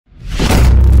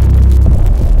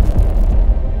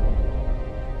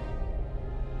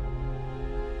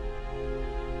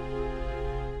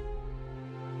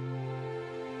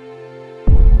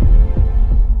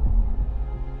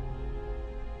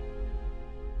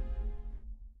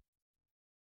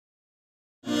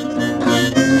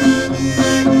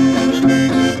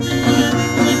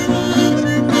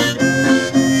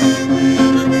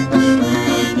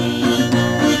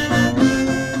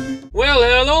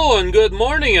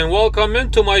morning and welcome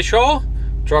into my show.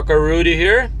 Trucker Rudi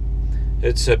here.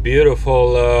 It's a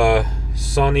beautiful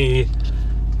sunny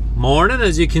morning,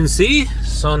 as you can see.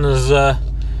 Sun is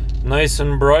nice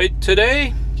and bright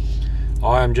today.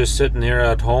 I'm just sitting here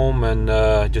at home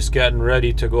and just getting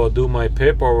ready to go do my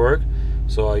paperwork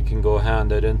so I can go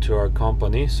hand it into our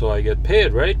company so I get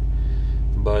paid, right?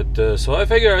 But so I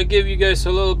figure I'd give you guys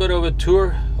a little bit of a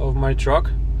tour of my truck,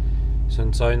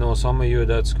 since I know some of you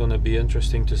that's going to be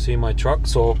interesting to see my truck.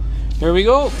 So here we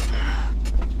go.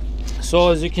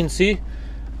 So as you can see,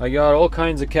 I got all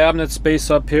kinds of cabinet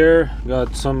space up here,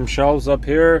 got some shelves up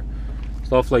here,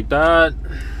 stuff like that.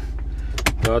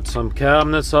 Got some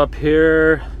cabinets up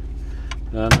here,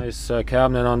 a nice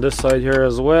cabinet on this side here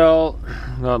as well.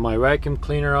 Got my vacuum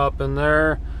cleaner up in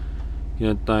there,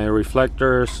 got my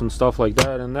reflectors and stuff like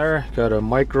that in there. Got a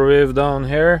microwave down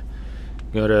here.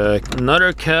 Got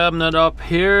another cabinet up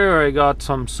here where I got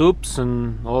some soups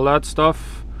and all that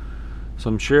stuff.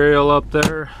 Some cereal up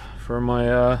there for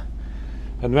my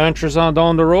adventures on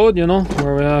down the road, you know,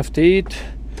 where we have to eat.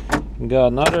 Got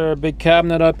another big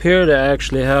cabinet up here. They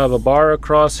actually have a bar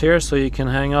across here so you can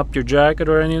hang up your jacket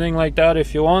or anything like that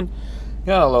if you want.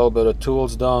 Got a little bit of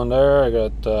tools down there. I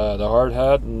got the hard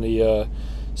hat and the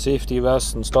safety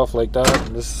vest and stuff like that.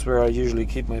 And this is where I usually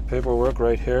keep my paperwork,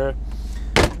 right here.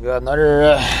 Got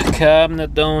another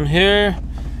cabinet down here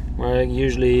where I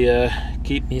usually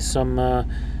keep me some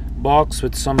box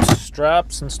with some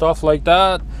straps and stuff like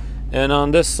that. And on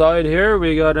this side here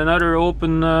we got another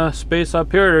open space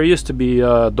up here. There used to be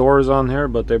doors on here,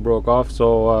 but they broke off,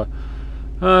 so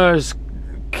just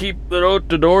keep it out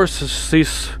the doors.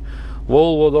 These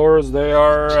Volvo doors, they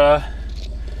are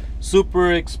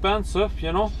super expensive,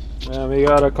 you know. And we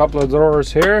got a couple of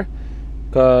drawers here.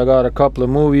 Got a couple of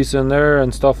movies in there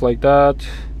and stuff like that.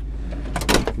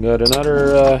 Got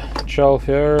another shelf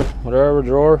here, whatever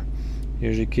drawer.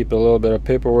 Usually keep a little bit of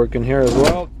paperwork in here as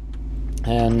well.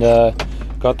 And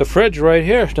got the fridge right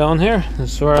here, down here.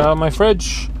 This is where I have my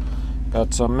fridge.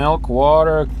 Got some milk,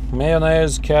 water,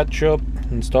 mayonnaise, ketchup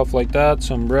and stuff like that.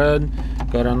 Some bread.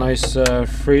 Got a nice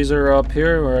freezer up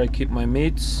here where I keep my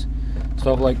meats,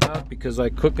 stuff like that, because I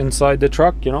cook inside the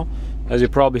truck, you know. As you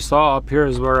probably saw, up here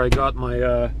is where I got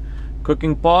my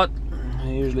cooking pot. I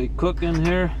usually cook in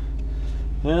here.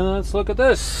 And let's look at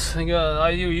this.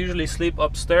 I usually sleep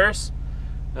upstairs.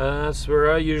 That's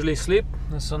where I usually sleep.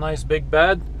 It's a nice big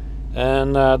bed.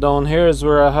 And down here is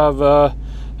where I have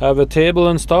a table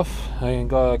and stuff. I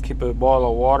gotta keep a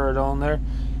bottle of water down there.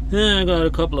 And I got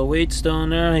a couple of weights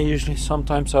down there.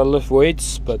 Sometimes I lift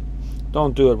weights, but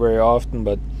don't do it very often.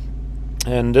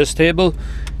 And this table,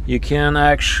 you can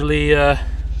actually let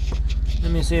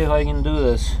me see if I can do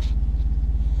this.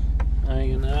 I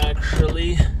can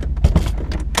actually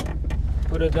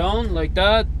put it down like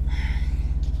that.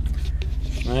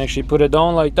 I actually put it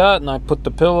down like that, and I put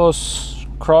the pillows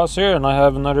across here, and I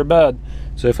have another bed.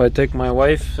 So if I take my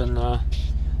wife and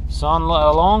son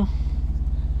along,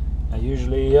 I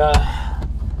usually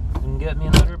can get me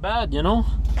another bed, you know.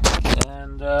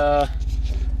 And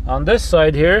on this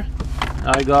side here,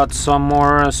 I got some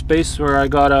more space where I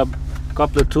got a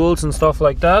couple of tools and stuff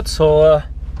like that. So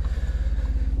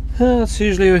that's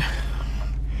usually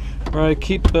where I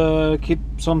keep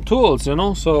some tools, you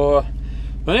know. So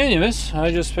but anyways,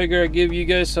 I just figure I'd give you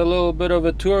guys a little bit of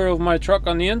a tour of my truck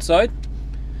on the inside.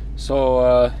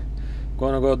 So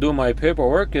gonna go do my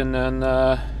paperwork, and then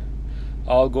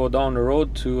I'll go down the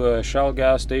road to a Shell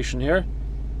gas station here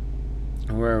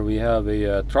where we have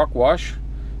a truck wash.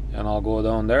 And I'll go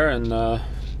down there and go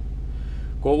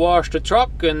wash the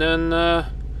truck, and then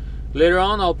later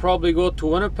on I'll probably go to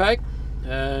Winnipeg,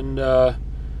 and I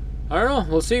don't know,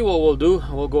 we'll see what we'll do.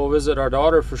 We'll go visit our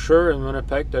daughter for sure in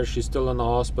Winnipeg. There, she's still in the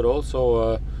hospital,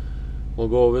 so we'll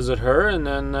go visit her. And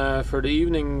then for the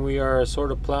evening we are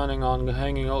sort of planning on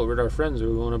hanging out with our friends.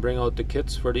 We're going to bring out the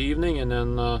kids for the evening, and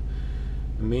then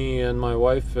me and my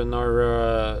wife and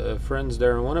our friends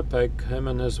there in Winnipeg, him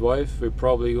and his wife, we're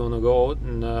probably going to go out,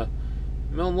 and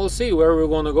we'll see where we're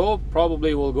going to go.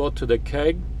 Probably we'll go to the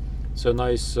Keg. It's a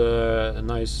nice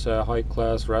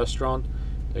high-class restaurant.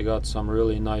 They got some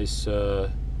really nice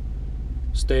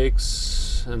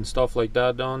steaks and stuff like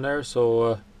that down there.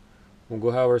 So we'll go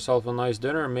have ourselves a nice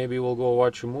dinner. Maybe we'll go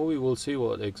watch a movie. We'll see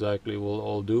what exactly we'll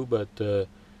all do. But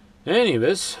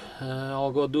anyways,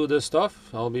 I'll go do this stuff.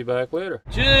 I'll be back later.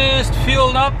 Just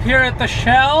fueled up here at the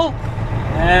Shell,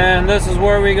 and this is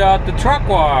where we got the truck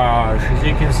wash. As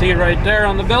you can see right there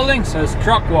on the building, says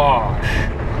truck wash.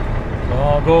 So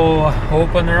I'll go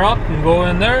open her up and go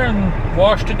in there and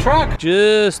wash the truck.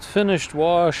 Just finished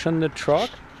washing the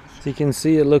truck. As you can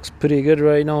see, it looks pretty good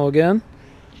right now again.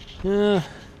 Yeah,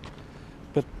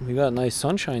 but we got nice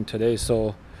sunshine today.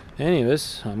 So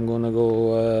anyways, I'm gonna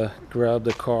go grab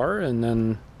the car and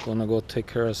then gonna go take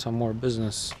care of some more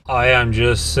business. I am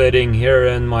just sitting here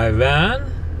in my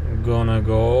van. I'm gonna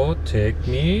go take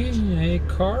me a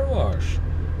car wash.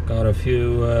 Got a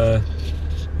few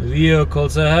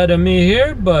vehicles ahead of me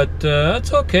here, but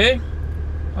that's okay.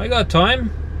 I got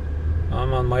time.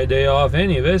 I'm on my day off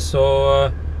anyway,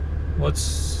 so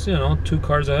what's, you know, 2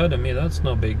 cars ahead of me, that's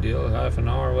no big deal. Half an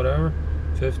hour, whatever,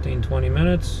 15-20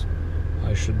 minutes,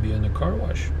 I should be in the car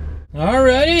wash.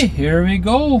 Alrighty, here we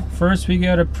go. First we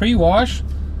get a pre-wash,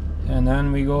 and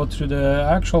then we go to the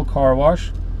actual car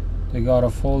wash. They got a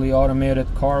fully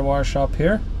automated car wash up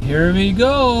here. Here we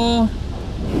go.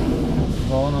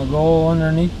 Gonna go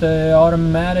underneath the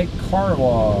automatic car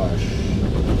wash.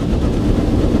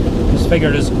 This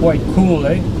figure is quite cool,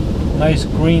 eh? Nice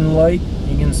green light.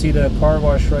 You can see the car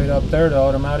wash right up there, the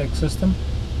automatic system.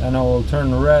 And it will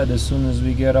turn red as soon as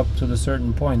we get up to the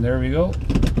certain point. There we go.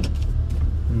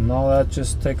 Now that,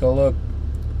 just take a look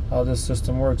how this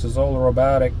system works. It's all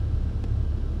robotic.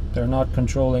 They're not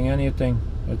controlling anything.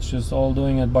 It's just all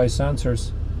doing it by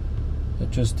sensors.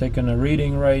 It's just taking a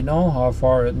reading right now, how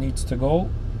far it needs to go.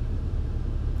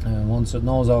 And once it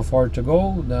knows how far to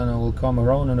go, then it will come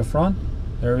around in the front.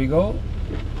 There we go.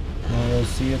 Now you'll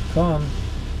see it come.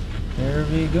 There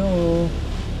we go.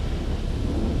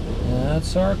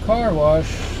 That's our car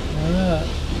wash. Look at that.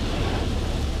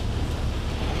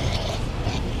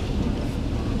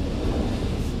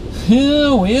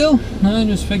 Yeah, well, I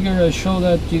just figured I'd show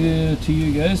that to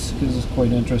you guys, because it's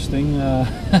quite interesting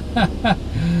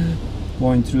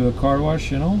going through a car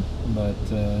wash, you know. But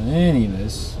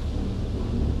anyways,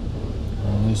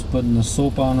 I'm just putting the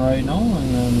soap on right now,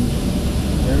 and then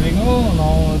there we go.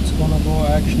 Now it's gonna go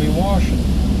actually wash it.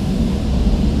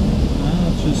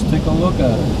 Let's just take a look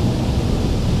at it.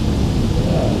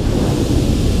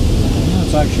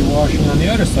 It's actually washing on the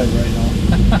other side right now.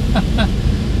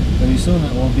 Pretty soon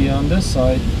it will be on this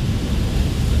side.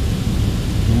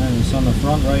 Yeah, it's on the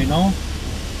front right now.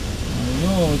 There we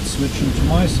go, it's switching to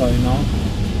my side now.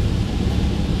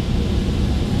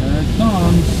 There it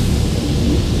comes.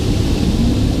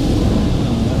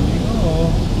 There we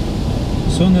go.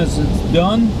 As soon as it's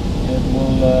done, it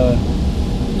will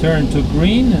turn to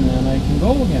green, and then I can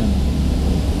go again.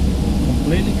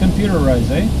 Completely computerized,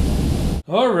 eh?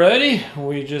 Alrighty,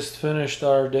 we just finished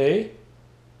our day.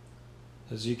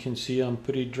 As you can see, I'm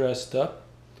pretty dressed up.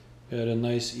 We had a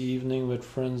nice evening with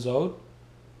friends out.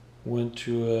 Went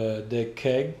to the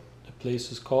Keg, the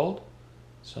place is called.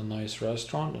 It's a nice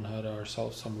restaurant, and had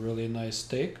ourselves some really nice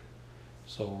steak.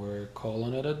 So we're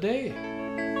calling it a day.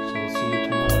 So we'll see you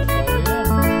tomorrow at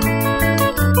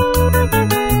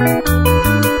 5 a.m.